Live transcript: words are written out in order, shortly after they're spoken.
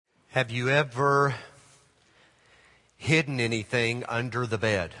Have you ever hidden anything under the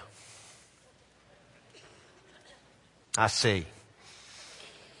bed? I see.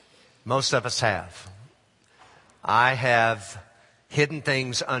 Most of us have. I have hidden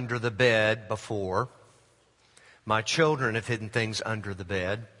things under the bed before. My children have hidden things under the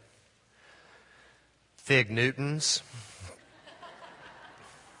bed. Fig Newtons.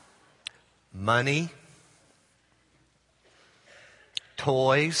 Money.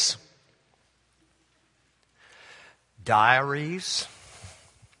 Toys. Diaries.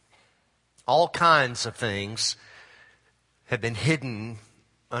 All kinds of things have been hidden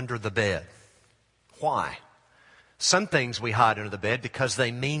under the bed. Why? Some things we hide under the bed because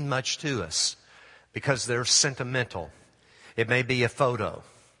they mean much to us, because they're sentimental. It may be a photo.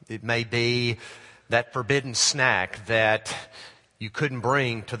 It may be that forbidden snack that you couldn't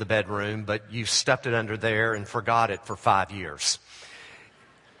bring to the bedroom, but you stuffed it under there and forgot it for 5 years.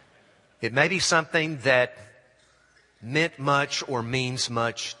 It may be something that meant much or means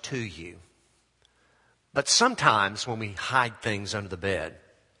much to you. But sometimes when we hide things under the bed,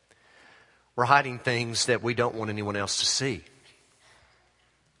 we're hiding things that we don't want anyone else to see.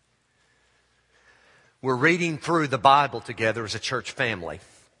 We're reading through the Bible together as a church family.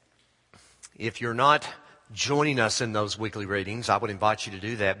 If you're not joining us in those weekly readings, I would invite you to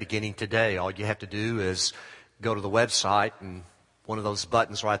do that beginning today. All you have to do is go to the website, and one of those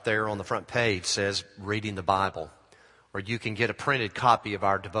buttons right there on the front page says Reading the Bible. Or you can get a printed copy of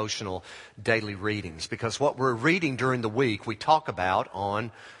our devotional daily readings. Because what we're reading during the week, we talk about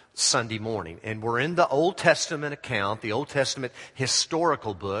on Sunday morning. And we're in the Old Testament account, the Old Testament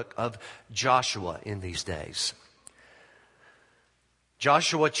historical book of Joshua in these days.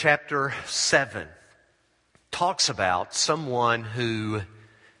 Joshua chapter 7 talks about someone who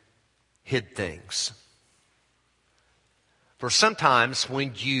hid things. For sometimes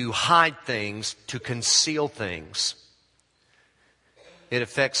when you hide things to conceal things, it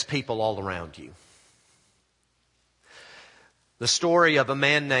affects people all around you. The story of a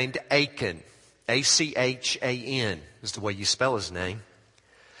man named Achan, A-C-H-A-N is the way you spell his name.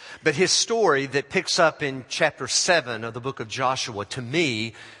 But his story that picks up in chapter 7 of the book of Joshua, to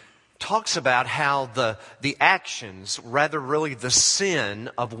me, talks about how the actions, rather really the sin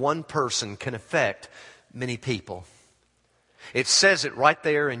of one person can affect many people. It says it right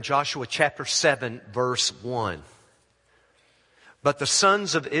there in Joshua chapter 7, verse 1. But the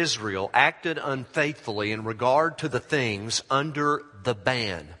sons of Israel acted unfaithfully in regard to the things under the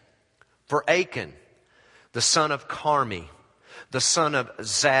ban. For Achan, the son of Carmi, the son of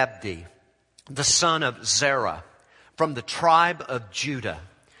Zabdi, the son of Zerah, from the tribe of Judah,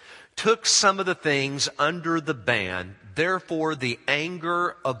 took some of the things under the ban. Therefore the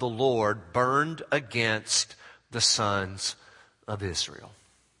anger of the Lord burned against the sons of Israel.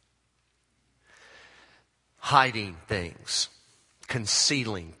 Hiding things.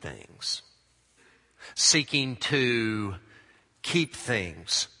 Concealing things, seeking to keep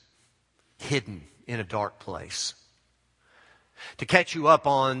things hidden in a dark place. To catch you up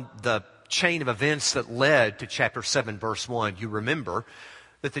on the chain of events that led to chapter 7, verse 1, you remember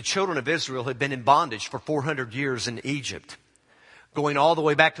that the children of Israel had been in bondage for 400 years in Egypt. Going all the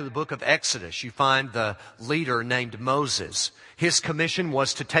way back to the book of Exodus, you find the leader named Moses. His commission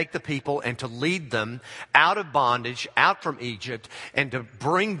was to take the people and to lead them out of bondage, out from Egypt, and to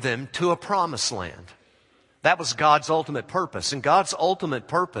bring them to a promised land. That was God's ultimate purpose. And God's ultimate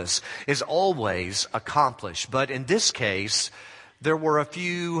purpose is always accomplished. But in this case, there were a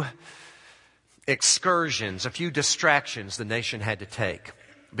few excursions, a few distractions the nation had to take.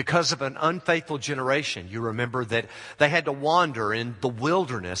 Because of an unfaithful generation, you remember that they had to wander in the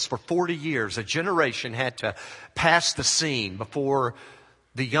wilderness for 40 years. A generation had to pass the scene before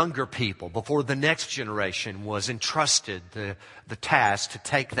the younger people, before the next generation was entrusted the task to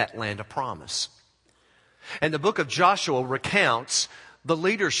take that land of promise. And the book of Joshua recounts the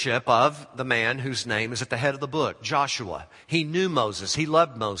leadership of the man whose name is at the head of the book, Joshua. He knew Moses. He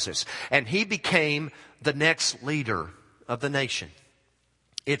loved Moses. And he became the next leader of the nation.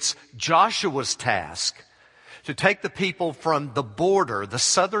 It's Joshua's task to take the people from the border, the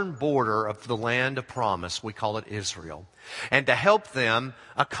southern border of the land of promise, we call it Israel, and to help them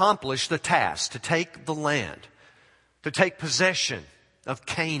accomplish the task, to take the land, to take possession of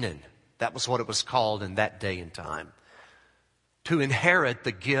Canaan. That was what it was called in that day and time. To inherit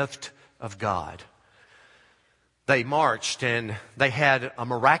the gift of God. They marched and they had a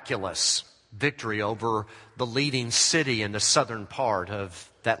miraculous victory over the leading city in the southern part of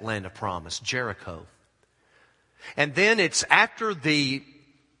that land of promise, Jericho. And then it's after the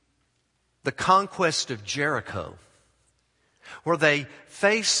conquest of Jericho, where they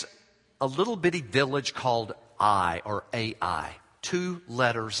face a little bitty village called Ai, or Ai, 2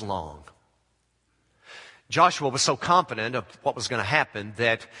 letters long. Joshua was so confident of what was going to happen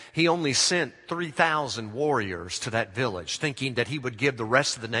that he only sent 3,000 warriors to that village, thinking that he would give the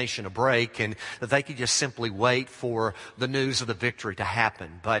rest of the nation a break and that they could just simply wait for the news of the victory to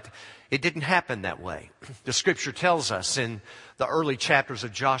happen. But it didn't happen that way. The scripture tells us in the early chapters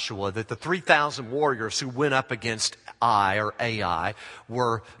of Joshua that the 3,000 warriors who went up against Ai, or Ai,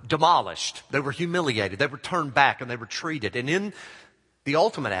 were demolished. They were humiliated. They were turned back and they were treated. And in the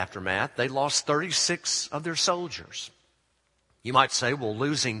ultimate aftermath, they lost 36 of their soldiers. You might say, well,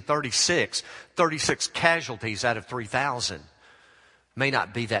 losing 36 casualties out of 3,000 may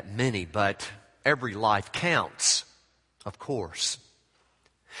not be that many, but every life counts, of course.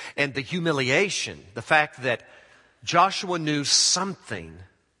 And the humiliation, the fact that Joshua knew something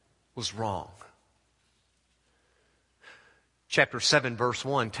was wrong. Chapter 7, verse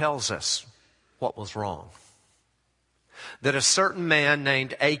 1 tells us what was wrong. That a certain man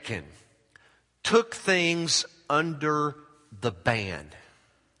named Achan took things under the ban.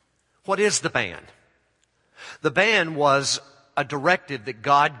 What is the ban? The ban was a directive that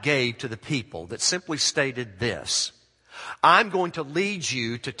God gave to the people that simply stated this: I'm going to lead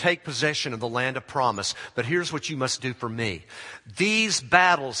you to take possession of the land of promise, but here's what you must do for me. These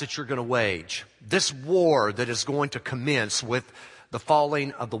battles that you're going to wage, this war that is going to commence with the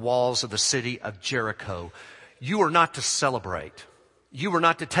falling of the walls of the city of Jericho, you are not to celebrate. You are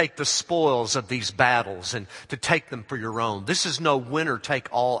not to take the spoils of these battles and to take them for your own. This is no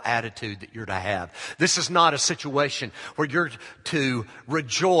winner-take-all attitude that you're to have. This is not a situation where you're to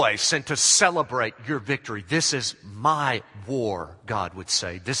rejoice and to celebrate your victory. This is my war, God would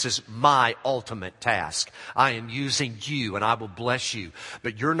say. This is my ultimate task. I am using you and I will bless you.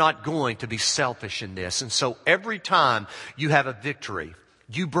 But you're not going to be selfish in this. And so every time you have a victory,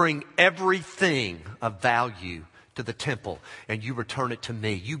 you bring everything of value to the temple and you return it to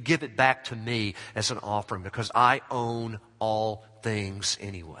me. You give it back to me as an offering because I own all things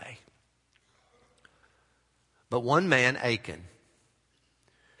anyway. But one man, Achan,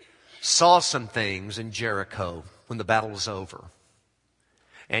 saw some things in Jericho when the battle was over,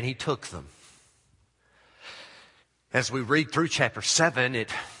 and he took them. As we read through chapter 7, it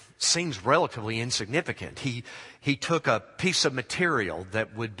seems relatively insignificant. He took a piece of material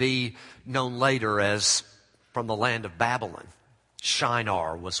that would be known later as from the land of Babylon.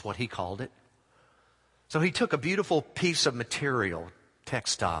 Shinar was what he called it. So he took a beautiful piece of material,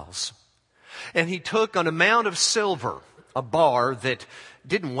 textiles, and he took an amount of silver, a bar that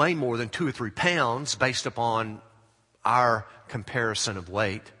didn't weigh more than 2 or 3 pounds based upon our comparison of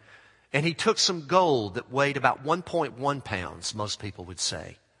weight. And he took some gold that weighed about 1.1 pounds, most people would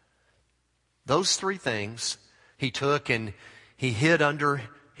say. Those 3 things he took and he hid under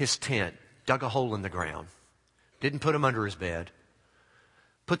his tent, dug a hole in the ground. Didn't put them under his bed.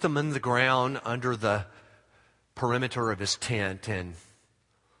 Put them in the ground under the perimeter of his tent and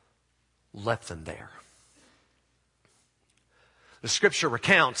left them there. The scripture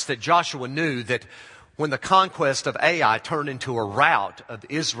recounts that Joshua knew that when the conquest of Ai turned into a rout of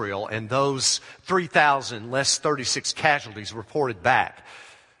Israel and those 3,000 less 36 casualties reported back,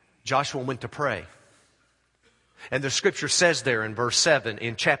 Joshua went to pray. And the scripture says there in verse 7,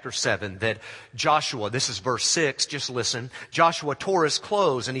 in chapter 7, that Joshua, this is verse 6, just listen, Joshua tore his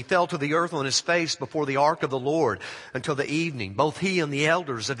clothes and he fell to the earth on his face before the ark of the Lord until the evening, both he and the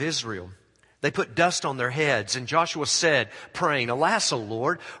elders of Israel. They put dust on their heads, and Joshua said, praying, Alas, O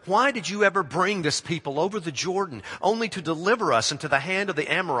Lord, why did you ever bring this people over the Jordan, only to deliver us into the hand of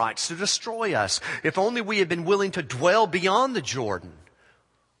the Amorites, to destroy us? If only we had been willing to dwell beyond the Jordan.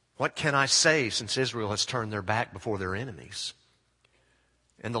 What can I say since Israel has turned their back before their enemies?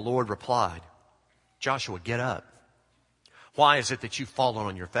 And the Lord replied, Joshua, get up. Why is it that you've fallen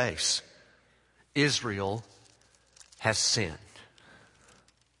on your face? Israel has sinned.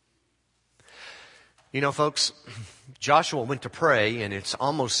 You know, folks, Joshua went to pray, and it's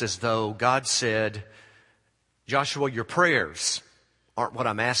almost as though God said, Joshua, your prayers aren't what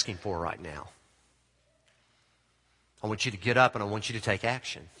I'm asking for right now. I want you to get up and I want you to take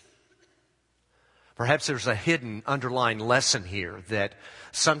action. Perhaps there's a hidden underlying lesson here that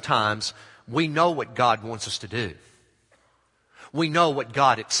sometimes we know what God wants us to do. We know what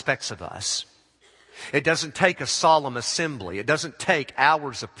God expects of us. It doesn't take a solemn assembly. It doesn't take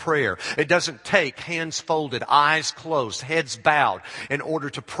hours of prayer. It doesn't take hands folded, eyes closed, heads bowed in order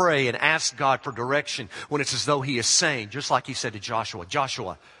to pray and ask God for direction when it's as though He is saying, just like He said to Joshua,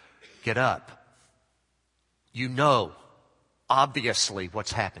 Joshua, get up. You know, obviously,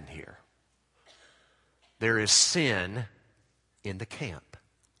 what's happened here. There is sin in the camp.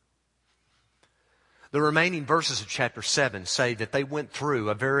 The remaining verses of chapter 7 say that they went through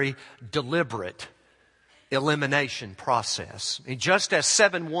a very deliberate elimination process. And just as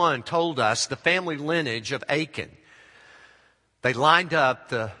 7:1 told us the family lineage of Achan, they lined up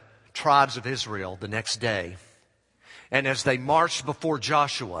the tribes of Israel the next day. And as they marched before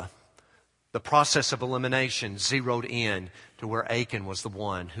Joshua, the process of elimination zeroed in to where Achan was the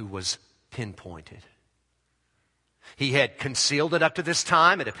one who was pinpointed. He had concealed it up to this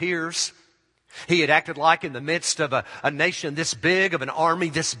time, it appears. He had acted like in the midst of a nation this big, of an army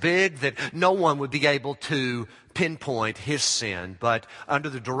this big, that no one would be able to pinpoint his sin. But under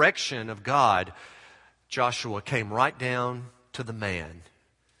the direction of God, Joshua came right down to the man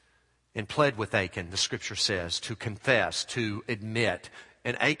and pled with Achan, the scripture says, to confess, to admit.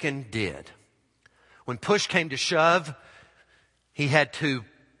 And Achan did. When push came to shove, he had to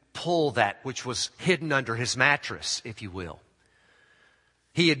pull that which was hidden under his mattress, if you will.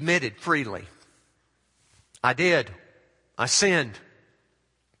 He admitted freely, I did. I sinned.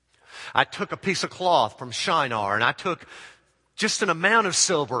 I took a piece of cloth from Shinar, and I took just an amount of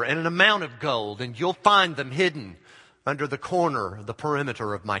silver and an amount of gold, and you'll find them hidden under the corner of the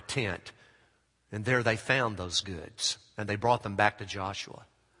perimeter of my tent. And there they found those goods, and they brought them back to Joshua.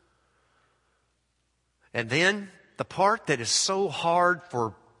 And then the part that is so hard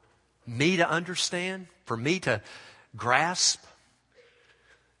for me to understand, for me to grasp,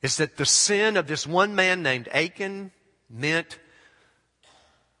 is that the sin of this one man named Achan meant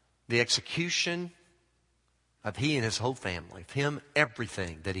the execution of he and his whole family, of him,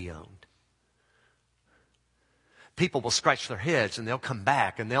 everything that he owned. People will scratch their heads and they'll come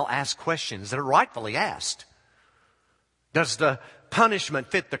back and they'll ask questions that are rightfully asked. Does the punishment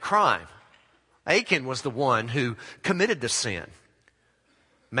fit the crime? Achan was the one who committed the sin.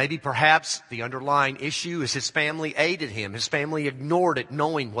 Maybe perhaps the underlying issue is his family aided him. His family ignored it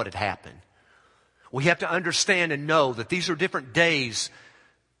knowing what had happened. We have to understand and know that these are different days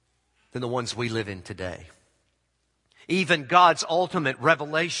than the ones we live in today. Even God's ultimate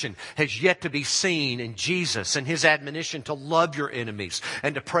revelation has yet to be seen in Jesus and His admonition to love your enemies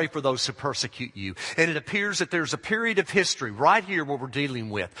and to pray for those who persecute you. And it appears that there's a period of history right here where we're dealing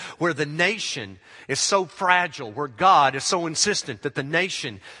with, where the nation is so fragile, where God is so insistent that the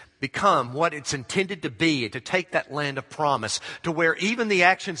nation become what it's intended to be, and to take that land of promise, to where even the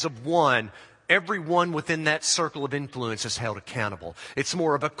actions of one, everyone within that circle of influence is held accountable. It's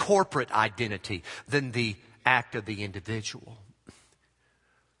more of a corporate identity than the act of the individual.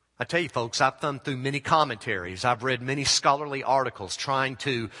 I tell you folks, I've thumbed through many commentaries. I've read many scholarly articles trying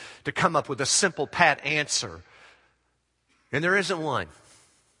to come up with a simple pat answer. And there isn't one.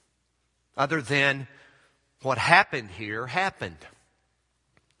 Other than what happened here happened.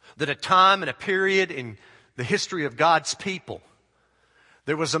 That a time and a period in the history of God's people,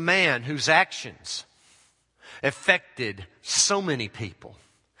 there was a man whose actions affected so many people.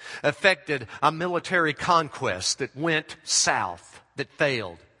 Affected a military conquest that went south, that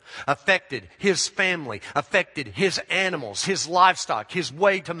failed. Affected his family, affected his animals, his livestock, his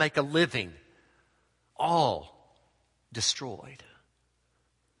way to make a living. All destroyed.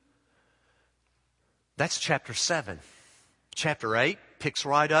 That's chapter 7. Chapter 8 picks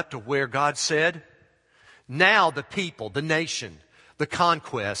right up to where God said, now the people, the nation, the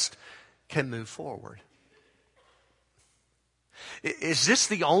conquest can move forward. Is this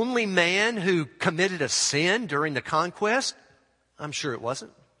the only man who committed a sin during the conquest? I'm sure it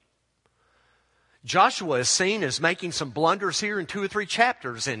wasn't. Joshua is seen as making some blunders here in 2 or 3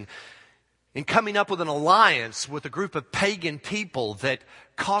 chapters and in coming up with an alliance with a group of pagan people that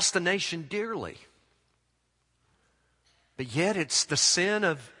cost the nation dearly. But yet it's the sin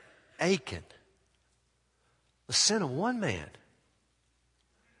of Achan, the sin of one man,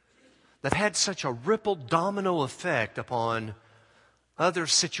 that had such a ripple domino effect upon other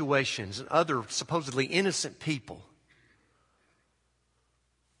situations and other supposedly innocent people.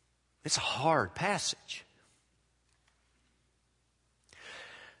 It's a hard passage.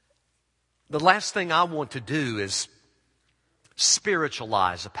 The last thing I want to do is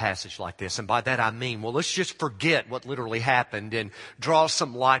spiritualize a passage like this. And by that I mean, well, let's just forget what literally happened and draw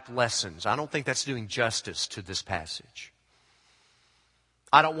some life lessons. I don't think that's doing justice to this passage.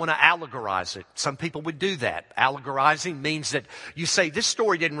 I don't want to allegorize it. Some people would do that. Allegorizing means that you say this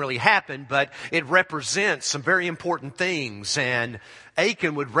story didn't really happen, but it represents some very important things. And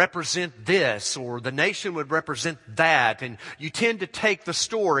Achan would represent this, or the nation would represent that. And you tend to take the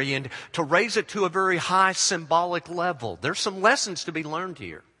story and to raise it to a very high symbolic level. There's some lessons to be learned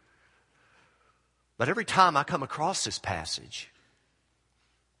here. But every time I come across this passage,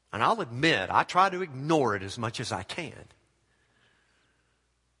 and I'll admit, I try to ignore it as much as I can.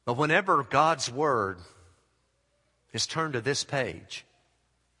 But whenever God's Word is turned to this page,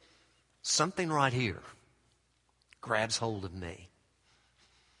 something right here grabs hold of me.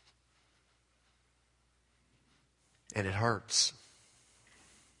 And it hurts.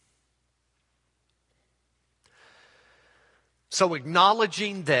 So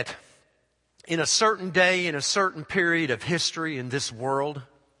acknowledging that in a certain day, in a certain period of history in this world,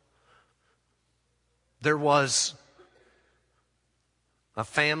 there was a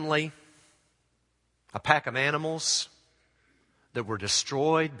family, a pack of animals that were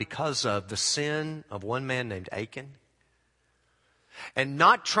destroyed because of the sin of one man named Achan. And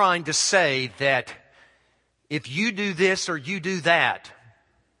not trying to say that if you do this or you do that,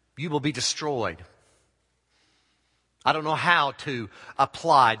 you will be destroyed. I don't know how to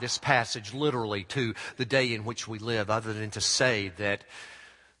apply this passage literally to the day in which we live, other than to say that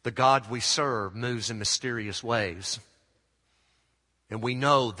the God we serve moves in mysterious ways. And we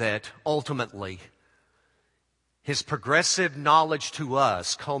know that ultimately His progressive knowledge to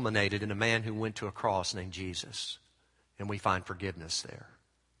us culminated in a man who went to a cross named Jesus. And we find forgiveness there.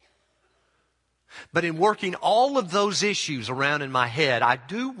 But in working all of those issues around in my head, I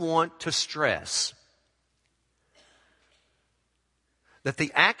do want to stress that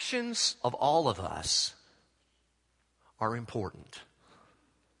the actions of all of us are important.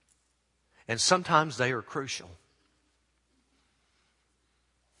 And sometimes they are crucial.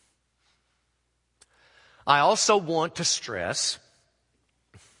 I also want to stress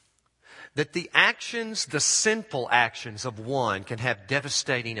that the actions, the sinful actions of one can have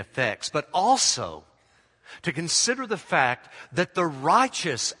devastating effects, but also to consider the fact that the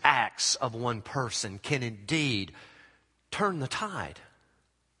righteous acts of one person can indeed turn the tide.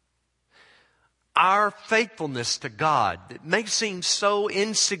 Our faithfulness to God that may seem so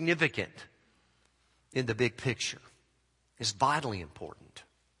insignificant in the big picture is vitally important.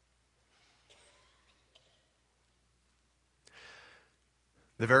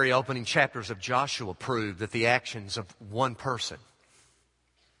 The very opening chapters of Joshua prove that the actions of one person,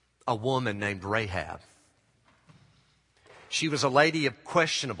 a woman named Rahab, she was a lady of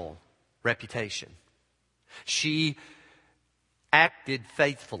questionable reputation. She acted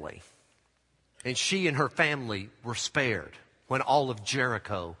faithfully, and she and her family were spared when all of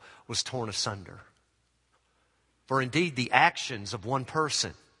Jericho was torn asunder. For indeed, the actions of one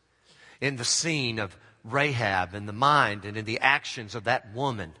person in the scene of Rahab, in the mind and in the actions of that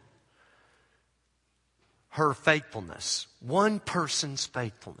woman, her faithfulness, one person's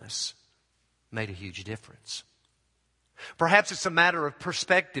faithfulness, made a huge difference. Perhaps it's a matter of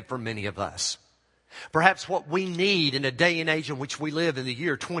perspective for many of us. Perhaps what we need in a day and age in which we live in the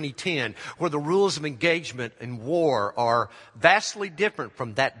year 2010, where the rules of engagement in war are vastly different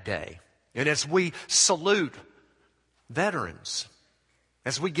from that day. And as we salute veterans,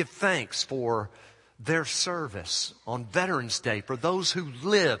 as we give thanks for their service on Veterans Day, for those who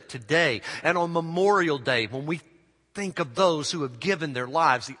live today, and on Memorial Day, when we think of those who have given their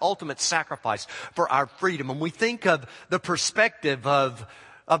lives, the ultimate sacrifice for our freedom, when we think of the perspective of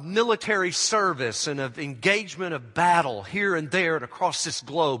military service and of engagement of battle here and there and across this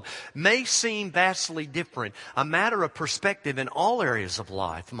globe, may seem vastly different. A matter of perspective in all areas of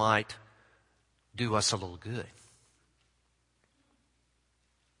life might do us a little good.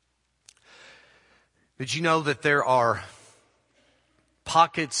 Did you know that there are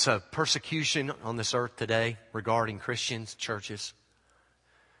pockets of persecution on this earth today regarding Christians, churches?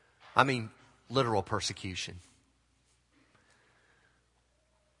 I mean, literal persecution.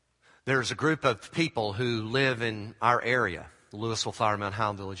 There's a group of people who live in our area, the Louisville, Flower Mound,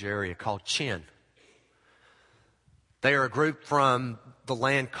 Highland Village area, called Chin. They are a group from the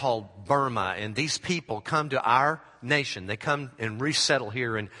land called Burma, and these people come to our nation. They come and resettle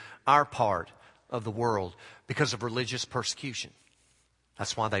here in our part of the world because of religious persecution.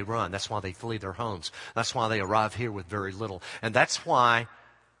 That's why they run. That's why they flee their homes. That's why they arrive here with very little. And that's why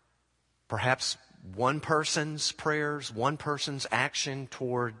perhaps one person's prayers, one person's action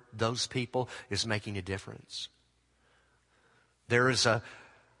toward those people is making a difference. There is a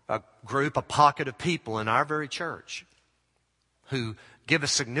group, a pocket of people in our very church who give a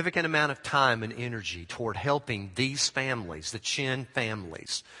significant amount of time and energy toward helping these families, the Chin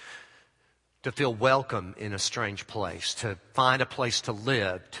families, to feel welcome in a strange place, to find a place to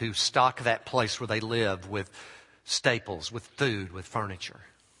live, to stock that place where they live with staples, with food, with furniture.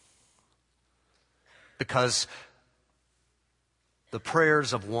 Because the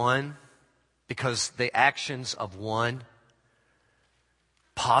prayers of one, because the actions of one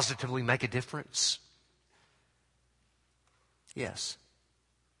positively make a difference? Yes.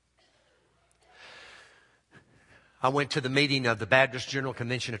 I went to the meeting of the Baptist General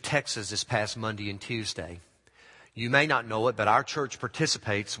Convention of Texas this past Monday and Tuesday. You may not know it, but our church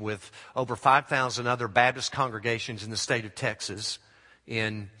participates with over 5,000 other Baptist congregations in the state of Texas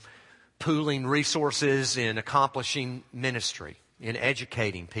in pooling resources, in accomplishing ministry, in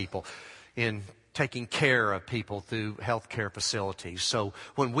educating people, in taking care of people through healthcare facilities. So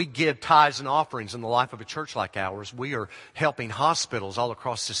when we give tithes and offerings in the life of a church like ours, we are helping hospitals all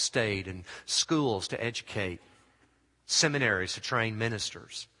across the state and schools to educate, seminaries to train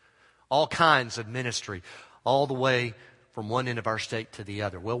ministers, all kinds of ministry, all the way from one end of our state to the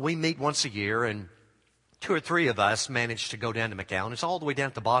other. Well, we meet once a year, and 2 or 3 of us manage to go down to McAllen. It's all the way down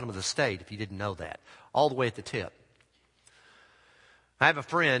at the bottom of the state, if you didn't know that, all the way at the tip. I have a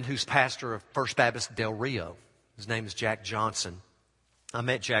friend who's pastor of First Baptist Del Rio. His name is Jack Johnson. I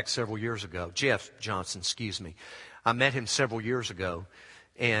met Jack several years ago. Jeff Johnson, excuse me. I met him several years ago,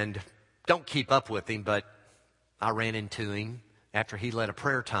 and don't keep up with him, but I ran into him after he led a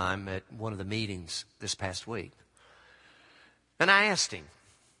prayer time at one of the meetings this past week. And I asked him,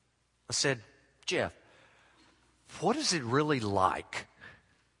 I said, Jeff, what is it really like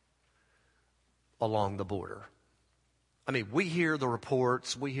along the border? I mean, we hear the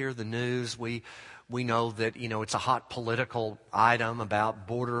reports, we hear the news, we know that, it's a hot political item about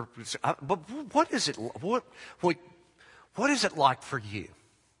border. But what is it like for you?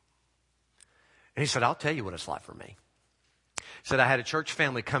 And he said, I'll tell you what it's like for me. He said, I had a church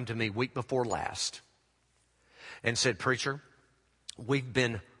family come to me week before last and said, Preacher, we've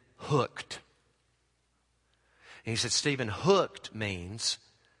been hooked. And he said, Stephen, hooked means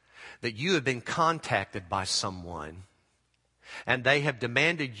that you have been contacted by someone and they have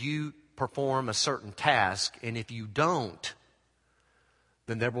demanded you perform a certain task, and if you don't,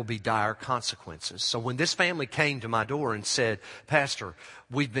 then there will be dire consequences. So when this family came to my door and said, Pastor,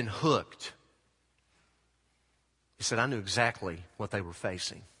 we've been hooked, he said, I knew exactly what they were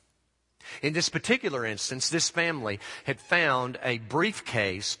facing. In this particular instance, this family had found a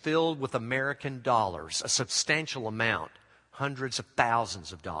briefcase filled with American dollars, a substantial amount, hundreds of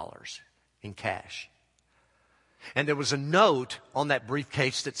thousands of dollars in cash. And there was a note on that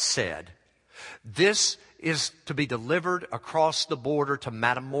briefcase that said, this is to be delivered across the border to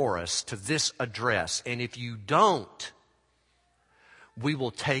Matamoros, to this address. And if you don't, we will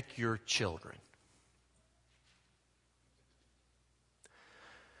take your children.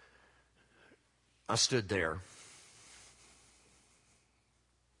 I stood there.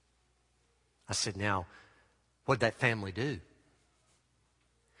 I said, now, what'd that family do?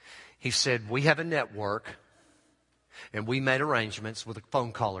 He said, we have a network, and we made arrangements with a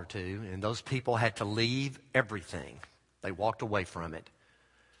phone call or two, and those people had to leave everything. They walked away from it,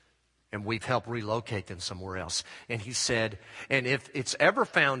 and we've helped relocate them somewhere else. And he said, and if it's ever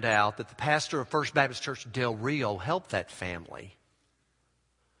found out that the pastor of First Baptist Church Del Rio helped that family,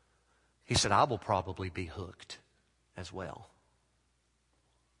 he said, I will probably be hooked as well.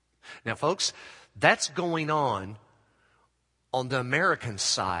 Now, folks, that's going on the American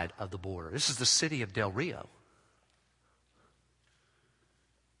side of the border. This is the city of Del Rio.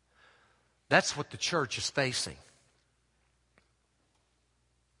 That's what the church is facing.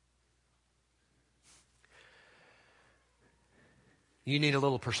 You need a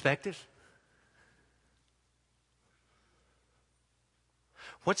little perspective?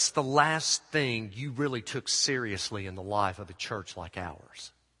 What's the last thing you really took seriously in the life of a church like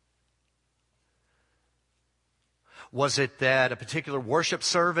ours? Was it that a particular worship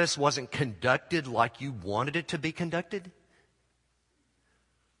service wasn't conducted like you wanted it to be conducted?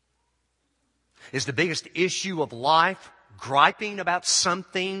 Is the biggest issue of life griping about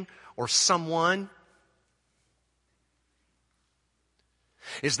something or someone?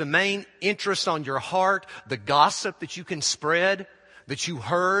 Is the main interest on your heart the gossip that you can spread, that you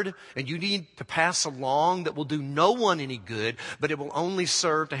heard and you need to pass along, that will do no one any good, but it will only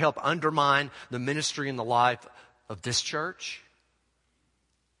serve to help undermine the ministry and the life of this church?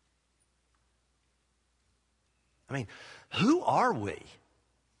 I mean, who are we?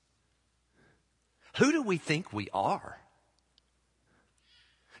 Who do we think we are?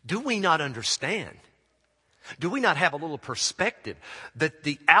 Do we not understand? Do we not have a little perspective that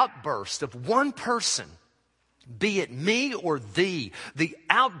the outburst of one person, be it me or thee, the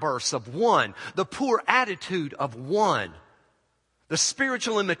outburst of one, the poor attitude of one, the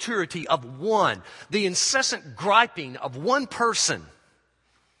spiritual immaturity of one, the incessant griping of one person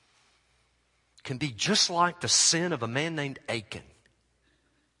can be just like the sin of a man named Achan.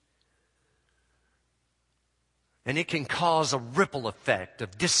 And it can cause a ripple effect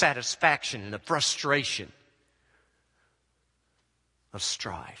of dissatisfaction and of frustration, of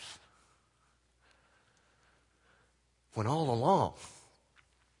strife. When all along,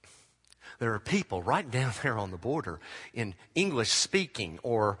 there are people right down there on the border in English-speaking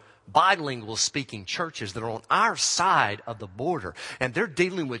or bilingual-speaking churches that are on our side of the border. And they're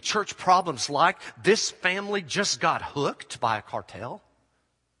dealing with church problems like this family just got hooked by a cartel.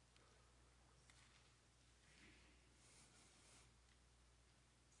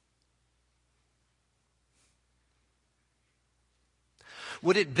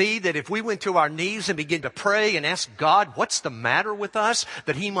 Would it be that if we went to our knees and began to pray and ask God, what's the matter with us,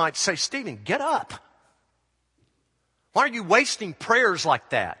 that He might say, Stephen, get up. Why are you wasting prayers like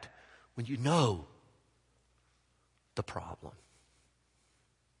that when you know the problem?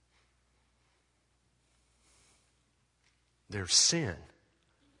 There's sin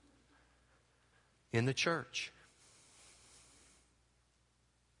in the church.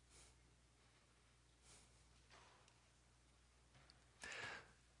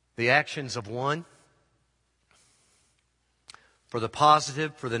 The actions of one, for the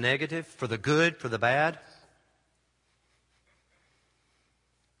positive, for the negative, for the good, for the bad.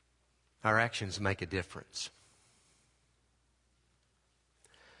 Our actions make a difference.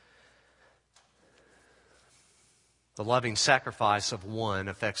 The loving sacrifice of one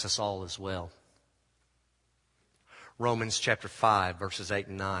affects us all as well. Romans chapter 5, verses 8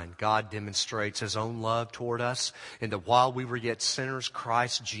 and 9. God demonstrates His own love toward us in that while we were yet sinners,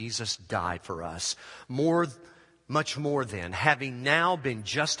 Christ Jesus died for us. Much more then, having now been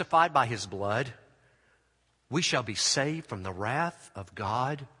justified by His blood, we shall be saved from the wrath of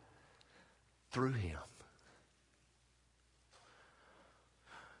God through Him.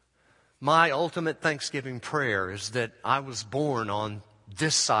 My ultimate Thanksgiving prayer is that I was born on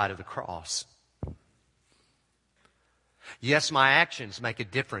this side of the cross. Yes, my actions make a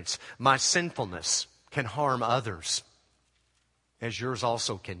difference. My sinfulness can harm others, as yours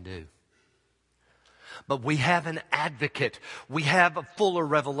also can do. But we have an advocate. We have a fuller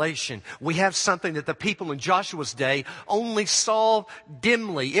revelation. We have something that the people in Joshua's day only saw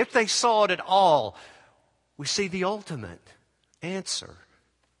dimly, if they saw it at all. We see the ultimate answer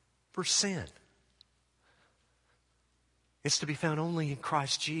for sin. It's to be found only in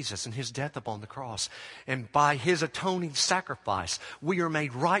Christ Jesus and His death upon the cross. And by His atoning sacrifice, we are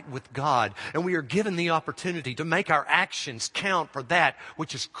made right with God. And we are given the opportunity to make our actions count for that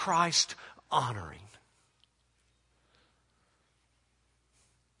which is Christ honoring.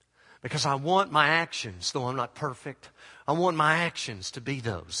 Because I want my actions, though I'm not perfect, I want my actions to be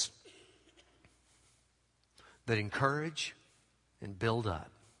those that encourage and build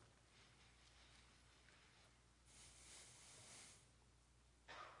up.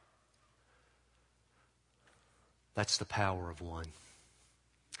 That's the power of one.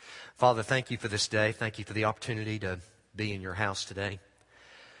 Father, thank You for this day. Thank You for the opportunity to be in Your house today,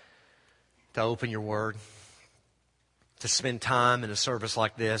 to open Your Word, to spend time in a service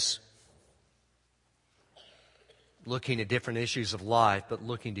like this, looking at different issues of life, but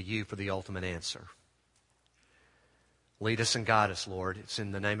looking to You for the ultimate answer. Lead us and guide us, Lord. It's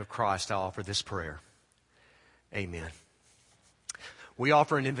in the name of Christ I offer this prayer. Amen. We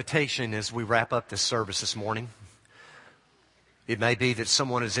offer an invitation as we wrap up this service this morning. It may be that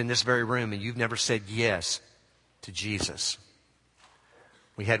someone is in this very room and you've never said yes to Jesus.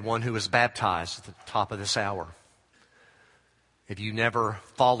 We had one who was baptized at the top of this hour. If you never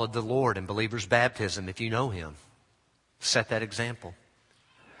followed the Lord in believer's baptism, if you know Him, set that example.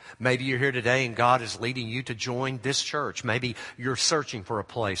 Maybe you're here today and God is leading you to join this church. Maybe you're searching for a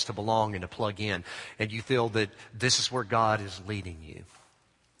place to belong and to plug in, and you feel that this is where God is leading you.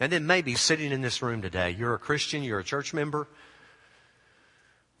 And then maybe sitting in this room today, you're a Christian, you're a church member,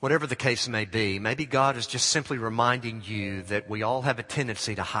 whatever the case may be, maybe God is just simply reminding you that we all have a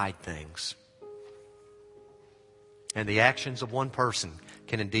tendency to hide things. And the actions of one person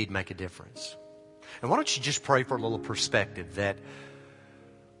can indeed make a difference. And why don't you just pray for a little perspective that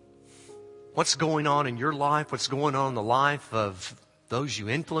what's going on in your life, what's going on in the life of those you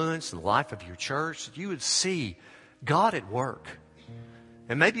influence, in the life of your church, that you would see God at work.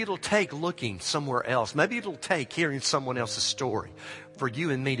 And maybe it'll take looking somewhere else. Maybe it'll take hearing someone else's story for you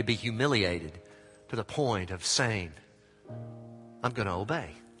and me to be humiliated to the point of saying, I'm going to obey.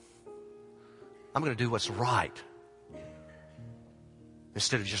 I'm going to do what's right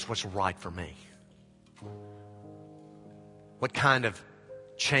instead of just what's right for me. What kind of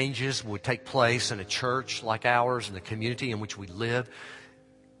changes would take place in a church like ours, in the community in which we live,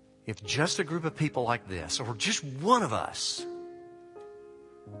 if just a group of people like this, or just one of us,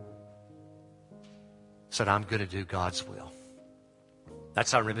 said, I'm going to do God's will.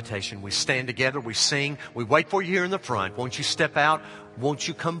 That's our invitation. We stand together, we sing, we wait for you here in the front. Won't you step out? Won't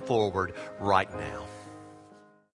you come forward right now?